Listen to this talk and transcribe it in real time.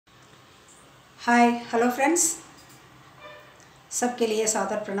Hi hello friends, सबके लिए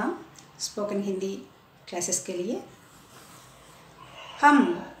सादर प्रणाम। स्पोकन हिंदी क्लासेस के लिए हम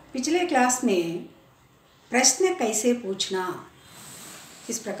पिछले क्लास में प्रश्न कैसे पूछना,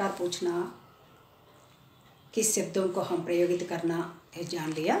 किस प्रकार पूछना, किस शब्दों को हम प्रयोगित करना ये जान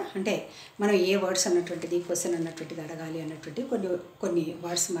लिया। అంటే మనం ఏ వర్డ్స్ అన్నటువంటిది క్వశ్చన్ అన్నటువంటిది అడగాలి అన్నటువంటి కొన్ని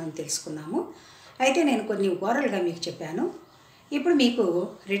వర్డ్స్ మనం తెలుసుకున్నాము. అయితే నేను కొన్ని ఓరల్గా మీకు చెప్పాను. ఇప్పుడు మీకు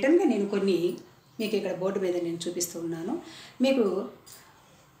రిటర్న్గా నేను కొన్ని మీకు ఇక్కడ బోర్డు మీద నేను చూపిస్తూ ఉన్నాను.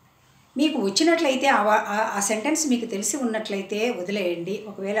 మీకు వచ్చినట్లయితే ఆ సెంటెన్స్ మీకు తెలిసి ఉన్నట్లయితే వదిలేయండి.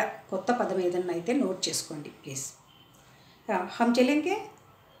 ఒకవేళ కొత్త పదం ఏదన్నా అయితే నోట్ చేసుకోండి ప్లీజ్. హమ్ చలేంగే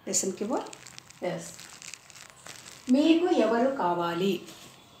లెసన్ కి ఓర్. yes. మీకు ఎవరు కావాలి,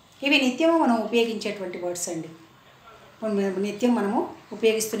 ఇవి నిత్యము మనం ఉపయోగించేటువంటి వర్డ్స్ అండి. నిత్యం మనము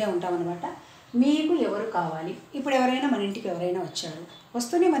ఉపయోగిస్తూనే ఉంటాం అన్నమాట. మీకు ఎవరు కావాలి. ఇప్పుడు ఎవరైనా మన ఇంటికి ఎవరైనా వచ్చారు,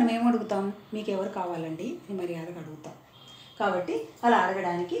 వస్తూనే మనం ఏం అడుగుతాం? మీకు ఎవరు కావాలండి అని మర్యాదగా అడుగుతాం. కాబట్టి అలా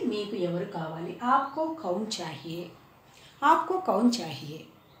అడగడానికి మీకు ఎవరు కావాలి. ఆప్కో కౌన్ చాహియే, ఆప్కో కౌన్ చాహియే,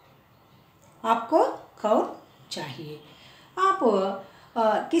 ఆప్కో కౌన్ చాహియే, ఆప్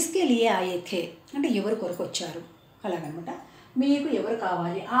కిస్కే లియే ఆయే థే అంటే ఎవరు కొరకు వచ్చారు అలాగనమాట. మీకు ఎవరు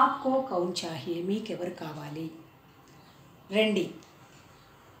కావాలి, ఆప్కో కౌన్ చాహియే, మీకు ఎవరు కావాలి. రండి,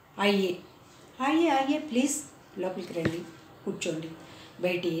 అయ్యే అయ్యే అయ్యే ప్లీజ్ లోపలికి రండి, కూర్చోండి,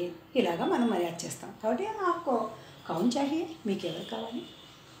 బయటి ఇలాగా మనం మర్యాద చేస్తాం. కాబట్టి ఆప్కో కౌన్ చాహియే, మీకు ఎవరు కావాలి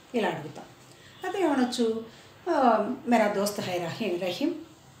ఇలా అడుగుతాం. అదే ఏమనొచ్చు, मेरा दोस्त है रहीम,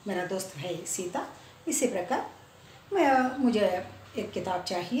 मेरा दोस्त है सीता, इसी प्रकार मुझे एक किताब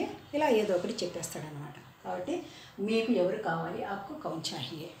चाहिए, ఇలా ఏదో ఒకటి చెప్పేస్తాడనమాట. కాబట్టి మీకు ఎవరు కావాలి, ఆప్కో కౌన్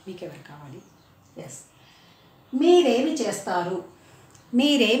చాహియే, మీకు ఎవరు కావాలి. ఎస్. మీరేమి చేస్తారు,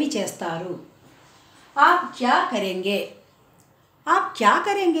 మీరేమి చేస్తారు. ఆప్ క్యా కరెంగే, ఆప్ క్యా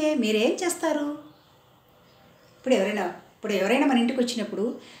కరెంగే, మీరేం చేస్తారు. ఇప్పుడు ఎవరైనా మన ఇంటికి వచ్చినప్పుడు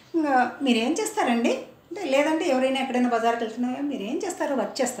మీరేం చేస్తారండి అంటే, లేదంటే ఎవరైనా ఎక్కడైనా బజార్కి వెళ్తున్నాయో మీరేం చేస్తారు,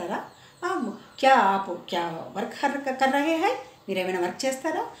 వర్క్ చేస్తారా. క్యా ఆప్ క్యా వర్క్ కర్ రహే హై, మీరేమైనా వర్క్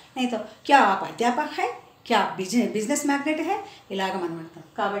చేస్తారా. నైతో క్యా ఆప్ అధ్యాపక్ హై, క్యా బిజినెస్ మ్యాగ్నెట్ హై, ఇలాగ మనం అంటాం.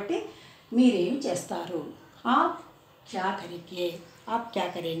 కాబట్టి మీరేం చేస్తారు, ఆప్ క్యా కరెంగే, ఆప్ క్యా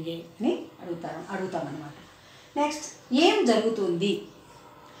కరెంగే అని అడుగుతామన్నమాట. నెక్స్ట్, ఏం జరుగుతుంది,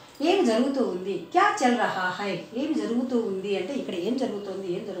 ఏం జరుగుతూ ఉంది. క్యా చల్ రహా హై, ఏం జరుగుతూ ఉంది అంటే ఇక్కడ ఏం జరుగుతుంది,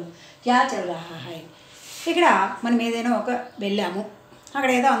 క్యా చల్ రహా హై. ఇక్కడ మనం ఏదైనా వెళ్ళాము,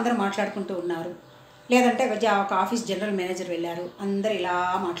 అక్కడ ఏదో అందరూ మాట్లాడుకుంటూ ఉన్నారు, లేదంటే ఒక ఆఫీస్ జనరల్ మేనేజర్ వెళ్ళారు, అందరు ఇలా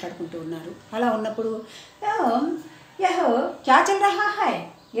మాట్లాడుకుంటూ ఉన్నారు. అలా ఉన్నప్పుడు క్యా చల్ రహా హై,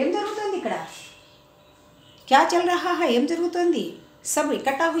 ఏం జరుగుతుంది ఇక్కడ, క్యా చల్ రహా హై, ఏం జరుగుతుంది. సబ్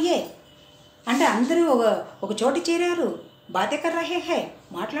ఇకట్టా హుయే అంటే అందరూ ఒక చోట చేరారు, బాతే కర్ రహే హై,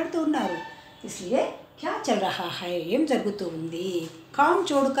 మాట్లాడుతూ ఉన్నారు. ఇస్లియే క్యా చల్ రహా హై, ఏం జరుగుతూ ఉంది. కామ్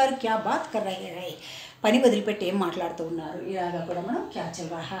చోడుకర్ క్యా బాత్ కర్ రహే హై, పని వదిలిపెట్టి ఏం మాట్లాడుతూ ఉన్నారు. ఇలాగా కూడా మనం క్యా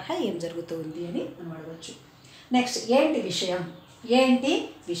చల్ రహా హై, ఏం జరుగుతూ ఉంది అని మనం అడగవచ్చు. నెక్స్ట్, ఏంటి విషయం, ఏంటి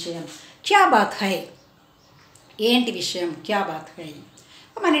విషయం. క్యా బాత్ హై, ఏంటి విషయం, క్యా బాత్ హై.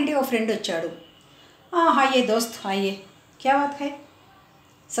 మన ఇంటికి ఒక ఫ్రెండ్ వచ్చాడు. హాయే దోస్త్ హాయే, క్యా బాత్ హై.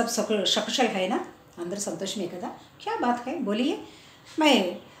 सब सकुशल है ना, अंदर संतोषమే కదా. क्या बात है बोलिए, मैं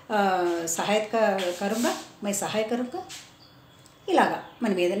सहायता करूँगा, मैं सहाय करूँगा. ఇలాగా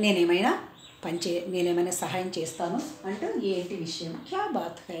మన మీద నేనేమైనా నేనేమైనా సహాయం చేస్తాను అంటే ఏంటి విషయం. क्या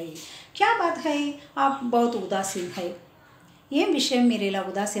बात है, क्या बात है आप बहुत उदासीन है, ఏం విషయం మీరు ఇలా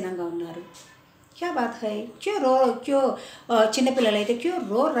ఉదాసీనంగా ఉన్నారు. क्या बात है, क्यों చిన్నపిల్లలైతే క్యూ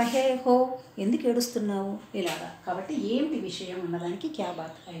రో రహే హో, ఎందుకు ఏడుస్తున్నావు ఇలాగా. కాబట్టి ఏంటి విషయం అన్నదానికి క్యా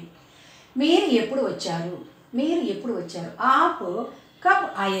బాత్ హై. మీరు ఎప్పుడు వచ్చారు, మీరు ఎప్పుడు వచ్చారు. ఆప్ కబ్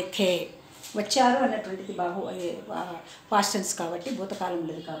ఆయే థే, వచ్చారు అన్నటువంటిది పాస్ట్ టెన్స్ కాబట్టి భూతకాలం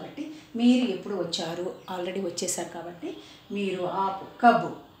లేదు కాబట్టి మీరు ఎప్పుడు వచ్చారు, ఆల్రెడీ వచ్చేసారు కాబట్టి మీరు ఆప్ కబ్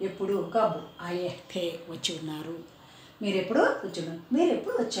ఎప్పుడు, కబ్ ఆయే థే వచ్చి ఉన్నారు, మీరు ఎప్పుడు వచ్చారు. మీరు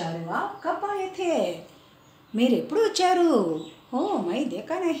ఎప్పుడు వచ్చారు, ఆప్ కబ్ ఆయే థే, మీరు ఎప్పుడు వచ్చారు. ఓ మై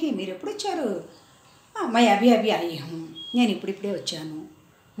దేకా నహీ, మీరు ఎప్పుడు వచ్చారు. మై అభి ఆయి హూ, నేను ఇప్పుడిప్పుడే వచ్చాను,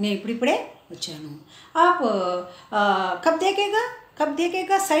 నేను ఇప్పుడిప్పుడే వచ్చాను. ఆప్ కబ్ దేకేగా, కబ్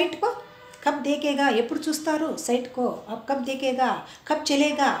దేకేగా సైట్ కో, కబ్ దేకేగా ఎప్పుడు చూస్తారు, సైట్ కో. ఆప్ కబ్ దేకేగా, కబ్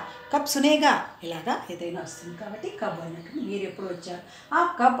చలేగా, కబ్ సునేగా, ఇలాగా ఏదైనా వస్తుంది. కాబట్టి కబ్ అన్నట్టు మీరు ఎప్పుడు వచ్చారు.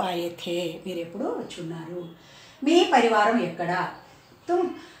 ఆప్ కబ్ ఆయే థే, మీరు ఎప్పుడు వచ్చి ఉన్నారు. మీ పరివారం ఎక్కడ,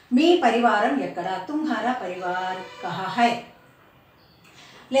 మీ పరివారం ఎక్కడ, తుమ్హారా పరివార్ కహా హై,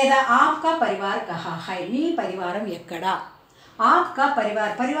 లేదా ఆప్కా పరివార్ కహా హై, మీ పరివారం ఎక్కడ. ఆప్కా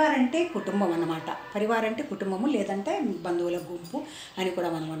పరివార్, పరివార్ అంటే కుటుంబం అన్నమాట. పరివార్ అంటే కుటుంబము, లేదంటే బంధువుల గుంపు అని కూడా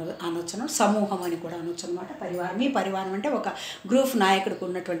మనం అనొచ్చు, సమూహం అని కూడా అనొచ్చు అనమాట. పరివారం, మీ పరివారం అంటే ఒక గ్రూప్ నాయకుడికి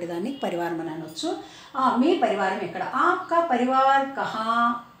ఉన్నటువంటి దాన్ని పరివారం అని అనొచ్చు. మీ పరివారం ఎక్కడ? ఆప్కా పరివార్ కహా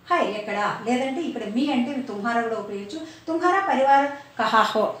హై, ఎక్కడ? లేదంటే ఇక్కడ మీ అంటే తుమ్హారా కూడా ఉపయోగించు. తుమ్హారా పరివార్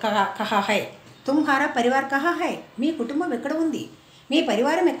కహా హై, తుమ్హారా పరివార్ కహా హై, మీ కుటుంబం ఎక్కడ ఉంది, మీ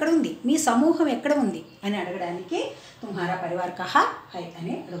పరివారం ఎక్కడ ఉంది, మీ సమూహం ఎక్కడ ఉంది అని అడగడానికి తుమ్హారా పరివార్ కహా హై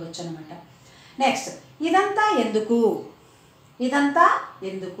అని అడగచ్చు అనమాట. నెక్స్ట్, ఇదంతా ఎందుకు? ఇదంతా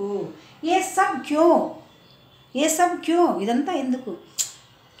ఎందుకు? ఏ సబ్ క్యో, ఏ సబ్ క్యో, ఇదంతా ఎందుకు?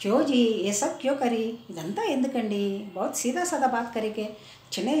 క్యో జీ, ఏ సబ్ క్యో కరీ, ఇదంతా ఎందుకండి? బహుత్ సీదా సాదా బాత్ కరికే,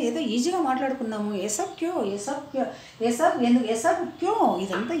 చిన్న ఏదో ఈజీగా మాట్లాడుకున్నాము. ఏ సబ్ క్యో, ఏ సబ్ క్యో, ఏ సబ్ ఎందుకు, ఏ సబ్ క్యో,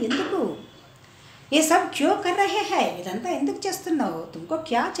 ఇదంతా ఎందుకు? ఏ సబ్ క్యో కర్ రహే హై, ఇదంతా ఎందుకు చేస్తున్నావు? తుమ్కో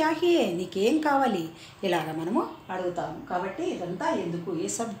క్యా చాహియే, నీకేం కావాలి, ఇలాగ మనము అడుగుతాము. కాబట్టి ఇదంతా ఎందుకు? ఏ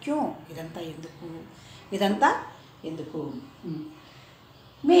సబ్ క్యో, ఇదంతా ఎందుకు, ఇదంతా ఎందుకు?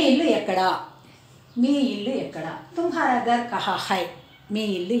 మీ ఇల్లు ఎక్కడ? మీ ఇల్లు ఎక్కడ? తుమ్హారా ఘర్ కహా హై, మీ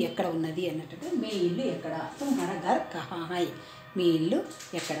ఇల్లు ఎక్కడ ఉన్నది అన్నట్టు. మీ ఇల్లు ఎక్కడ? తుమ్హారా ఘర్ కహా హై, మీ ఇల్లు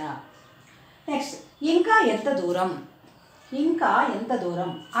ఎక్కడ? నెక్స్ట్, ఇంకా ఎంత దూరం? ఇంకా ఎంత దూరం?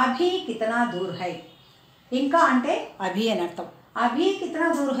 అభి కితనా దూర్ హై, ఇంకా అంటే అభి అని అర్థం. అభి కితనా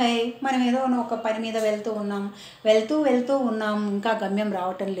దూర్ హై, మనం ఏదో ఒక పని మీద వెళ్తూ ఉన్నాం, ఇంకా గమ్యం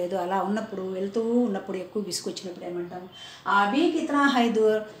రావటం లేదు, అలా ఉన్నప్పుడు, వెళ్తూ ఉన్నప్పుడు ఎక్కువ విసుకొచ్చినప్పుడు ఏమంటాం? అభి కితనా హై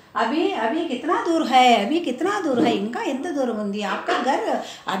దూర్, అభి కితనా దూర్ హై, అభి కితనా దూర్ హై, ఇంకా ఎంత దూరం ఉంది? ఆప్కా ఘర్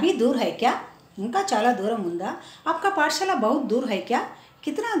అభి దూర్ హై క్యా, ఇంకా చాలా దూరం ఉందా? ఆప్కా పాఠశాల బహుత్ దూర్ హై క్యా,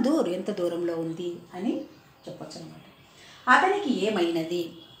 కితనా దూర్, ఎంత దూరంలో ఉంది అని చెప్పొచ్చు అనమాట. అతనికి ఏమైనది?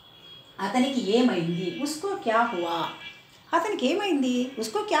 అతనికి ఏమైంది? ఉస్కో క్యా హువా, అతనికి ఏమైంది?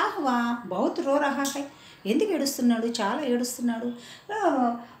 ఉస్కో క్యా హువా, బహుత్ రో రహా హై, ఎందుకు ఏడుస్తున్నాడు? చాలా ఏడుస్తున్నాడు.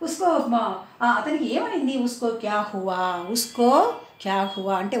 ఉస్కో, అతనికి ఏమైంది? ఉస్కో క్యా హువా, ఉస్కో క్యా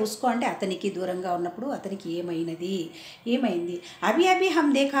హువా అంటే ఉస్కో అంటే అతనికి, దూరంగా ఉన్నప్పుడు అతనికి ఏమైనది, ఏమైంది? అభి అభి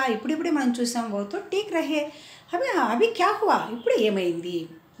హమ్ దేఖా, ఇప్పుడిప్పుడే మనం చూసాం. బహుత్ ఠీక్ రహే, అభి క్యా హువా, ఇప్పుడు ఏమైంది?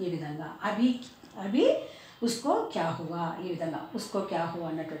 ఈ విధంగా అభి ఉస్కో క్యా హువా, ఈ విధంగా ఉస్కో క్యా హువా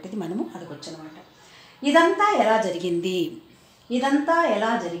అన్నటువంటిది మనము అడగొచ్చు అనమాట. ఇదంతా ఎలా జరిగింది? ఇదంతా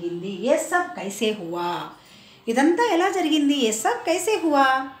ఎలా జరిగింది? ఏ సబ్ కైసే హువా, ఇదంతా ఎలా జరిగింది? ఏ సబ్ కైసే హువా,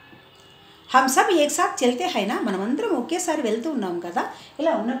 హమ్ సబ్ ఏక్ సాత్ చల్తే హైనా, మనమందరం ఒకేసారి వెళ్తూ ఉన్నాం కదా,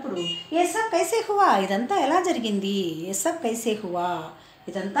 ఇలా ఉన్నప్పుడు ఏ సబ్ కైసే హువా, ఇదంతా ఎలా జరిగింది? ఏ సబ్ కైసే హువా,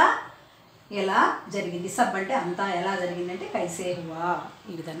 ఇదంతా ఎలా జరిగింది? సబ్ అంటే అంతా, ఎలా జరిగిందంటే కైసే హువా,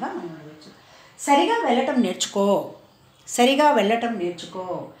 ఈ విధంగా మనం అడగచ్చు. సరిగా వెళ్ళటం నేర్చుకో, సరిగా వెళ్ళటం నేర్చుకో,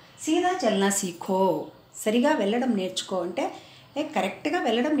 సీదా చల్నా సీఖో, సరిగా వెళ్ళడం నేర్చుకో అంటే కరెక్ట్గా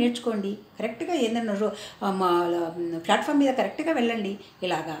వెళ్ళడం నేర్చుకోండి, కరెక్ట్గా ఏదన్నా ప్లాట్ఫామ్ మీద కరెక్ట్గా వెళ్ళండి,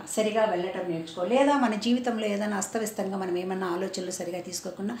 ఇలాగా సరిగా వెళ్ళటం నేర్చుకో. లేదా మన జీవితంలో ఏదైనా అస్తవ్యస్తంగా మనం ఏమన్నా ఆలోచనలు సరిగా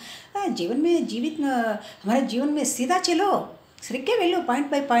తీసుకోకుండా మన జీవన్ మీద సీదా చలో, సరిగ్గా వెళ్ళు,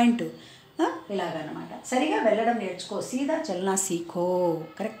 పాయింట్ బై పాయింట్, ఇలాగనమాట. సరిగా వెళ్ళడం నేర్చుకో, సీదా చల్నా సీఖో,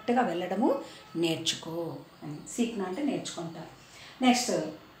 కరెక్ట్గా వెళ్ళడము నేర్చుకో అని. సీఖ్నా అంటే నేర్చుకుంటారు. నెక్స్ట్,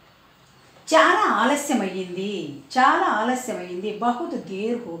 చాలా ఆలస్యమయ్యింది, చాలా ఆలస్యమయ్యింది, బహుత్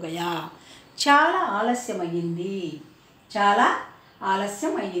దేర్ హో గయా, చాలా ఆలస్యమయ్యింది, చాలా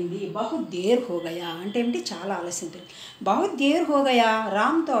ఆలస్యం అయ్యింది. బహుత్ దేర్ హో గయా అంటే ఏమిటి? చాలా ఆలస్యం. బహుత్ దేర్ హో గయా,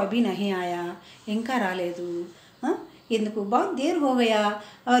 రామ్తో అభి నహీ ఆయా, ఇంకా రాలేదు, ఎందుకు? बहुत देर हो गया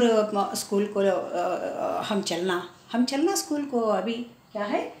और स्कूल को हम चलना स्कूल को अभी क्या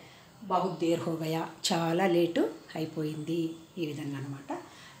है बहुत देर हो गया, చాలా లేటు అయిపోయింది, ఈ విధంగా అన్నమాట.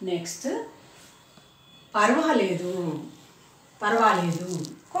 నెక్స్ట్, పర్వాలేదు, పర్వాలేదు,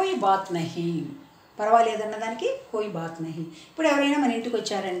 కోయి బాత్ నహీ, పర్వాలేదు అన్నదానికి కోయి బాత్ నహీ. ఇప్పుడు ఎవరైనా మన ఇంటికి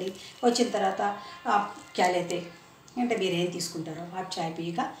వచ్చారండి, వచ్చిన తర్వాత క్యా లేతే అంటే మీరు ఏం తీసుకుంటారో, ఆ చాయ్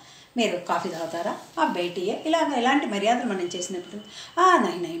పీగా మీరు కాఫీ తాగుతారా, ఆ బయటియే, ఇలాగ ఎలాంటి మర్యాదలు మనం చేసినప్పుడు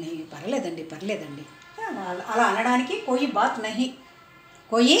నహీ పర్లేదండి అలా అనడానికి కోయి బాత్ నహీ,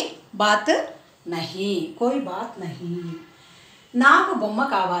 కోయి బాత్ నహీ, కోయి బాత్ నహీ. నాకు బొమ్మ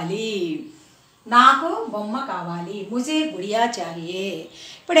కావాలి, నాకు బొమ్మ కావాలి, ముజే గుడియా చాహియే.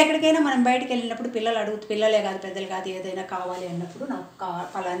 ఇప్పుడు ఎక్కడికైనా మనం బయటకు వెళ్ళినప్పుడు పిల్లలే కాదు పెద్దలు కాదు, ఏదైనా కావాలి అన్నప్పుడు, నాకు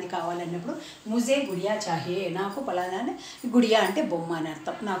పలాంది కావాలి అన్నప్పుడు ముజే గుడియా చాహియే, నాకు పలానా, గుడియా అంటే బొమ్మ అని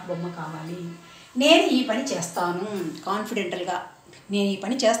అర్థం, నాకు బొమ్మ కావాలి. నేను ఈ పని చేస్తాను, కాన్ఫిడెంటల్గా నేను ఈ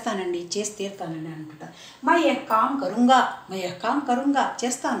పని చేస్తానండి, చేసి తీరుతానండి అనుకుంటా. మై కామ్ కరుంగా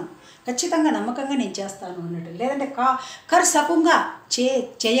చేస్తాను, ఖచ్చితంగా నమ్మకంగా నేను చేస్తాను అన్నట్టు. లేదంటే కర్ సకుంగా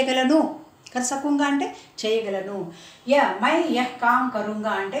చేయగలను, कर सकूंगा అంటే చేయగలను. యా మై యహ్ కామ్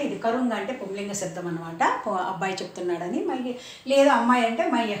కరుంగా అంటే ఇది కరుంగా అంటే పుంలింగ శబ్దం అన్నమాట. అబ్బాయి చెప్తున్నాడని. మై లేదా అమ్మాయి అంటే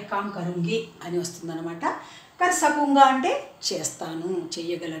మై యహ్ కామ్ కరుంగి అని వస్తుందన్నమాట. కర్ సకుంగా అంటే చేస్తాను,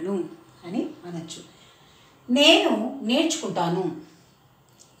 చెయ్యగలను అని అనొచ్చు. నేను నేర్చుకుంటాను,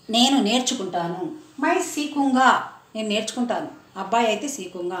 నేను నేర్చుకుంటాను. మై సీకుంగా నేను నేర్చుకుంటాను. అబ్బాయి అయితే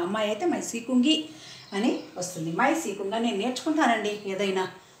సీకుంగా, అమ్మాయి అయితే మై సీకుంగి అని వస్తుంది. మై సీకుంగా నేను నేర్చుకుంటానండి ఏదైనా,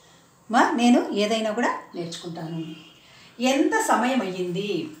 నేను ఏదైనా కూడా నేర్చుకుంటాను. ఎంత సమయం అయ్యింది,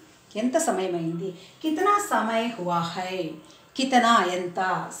 ఎంత సమయం అయింది. కితనా సమయ హువా హై, కితనా ఎంత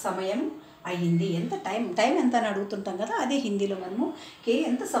సమయం అయ్యింది, ఎంత టైం ఎంత అని అడుగుతుంటాం కదా, అదే హిందీలో మనము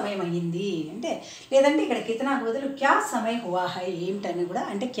ఎంత సమయం అయ్యింది అంటే. లేదంటే ఇక్కడ కితనాకు బదులు క్యా సమయ హువా హై ఏమిటని కూడా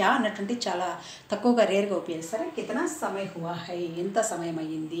అంటే క్యా అన్నటువంటి చాలా తక్కువగా రేర్గా ఉపయోగిస్తారు. కితనా సమయ హువా హై ఎంత సమయం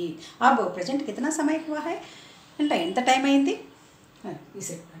అయ్యింది. అబ్బో ప్రజెంట్ కితనా సమయ హువా హై అంటే ఎంత టైం అయింది.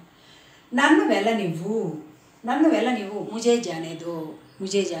 నన్ను వెళ్ళనివ్వు, నన్ను వెళ్ళనివ్వు. ముజే జానేదో,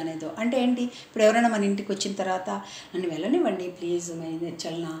 ముజే జానేదో అంటే ఏంటి. ఇప్పుడు ఎవరైనా మన ఇంటికి వచ్చిన తర్వాత నన్ను వెళ్ళనివ్వండి ప్లీజ్,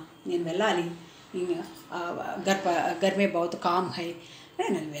 చల్నా నేను వెళ్ళాలి, గర్మే బహుత్ కామ్ హై,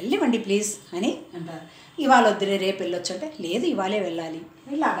 నన్ను వెళ్ళనివ్వండి ప్లీజ్ అని అంటారు. ఇవాళ వద్దులే రేపు వెళ్ళొచ్చు అంటే లేదు ఇవాళే వెళ్ళాలి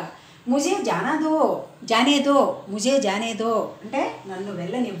ఇలాగా. ముజే జానాదో, జానేదో, ముజే జానేదో అంటే నన్ను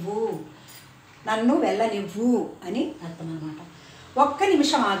వెళ్ళనివ్వు, నన్ను వెళ్ళనివ్వు అని అర్థం అన్నమాట. ఒక్క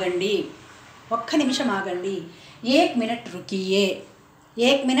నిమిషం ఆగండి, ఒక్క నిమిషం ఆగండి. ఏక్ మినిట్ రుకియే,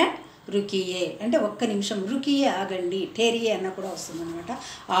 ఏక్ మినిట్ రుకియే అంటే ఒక్క నిమిషం, రుకియే ఆగండి. టేరియే అన్న కూడా వస్తుంది అనమాట.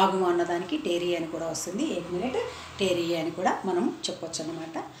 ఆగుము అన్నదానికి టేరియే అని కూడా వస్తుంది. ఏక్ మినిట్ టేరియే అని కూడా మనం చెప్పొచ్చు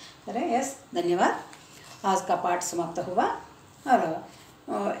అన్నమాట. సరే, ఎస్ ధన్యవాద్. ఆజ్ కా పాఠ్ సమాప్త హువా.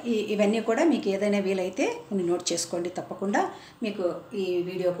 ఇవన్నీ కూడా మీకు ఏదైనా వీలైతే కొన్ని నోట్ చేసుకోండి తప్పకుండా. మీకు ఈ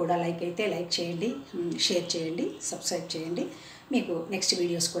వీడియో కూడా లైక్ అయితే లైక్ చేయండి, షేర్ చేయండి, సబ్స్క్రైబ్ చేయండి. మీకు నెక్స్ట్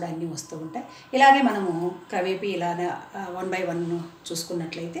వీడియోస్ కూడా అన్నీ వస్తూ ఉంటాయి. ఇలాగే మనము క్రమేపీ ఇలానే 1 by 1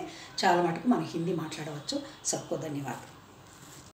 చూసుకున్నట్లయితే చాలా మటుకు మనం హిందీ మాట్లాడవచ్చు. సబ్కో ధన్యవాద్.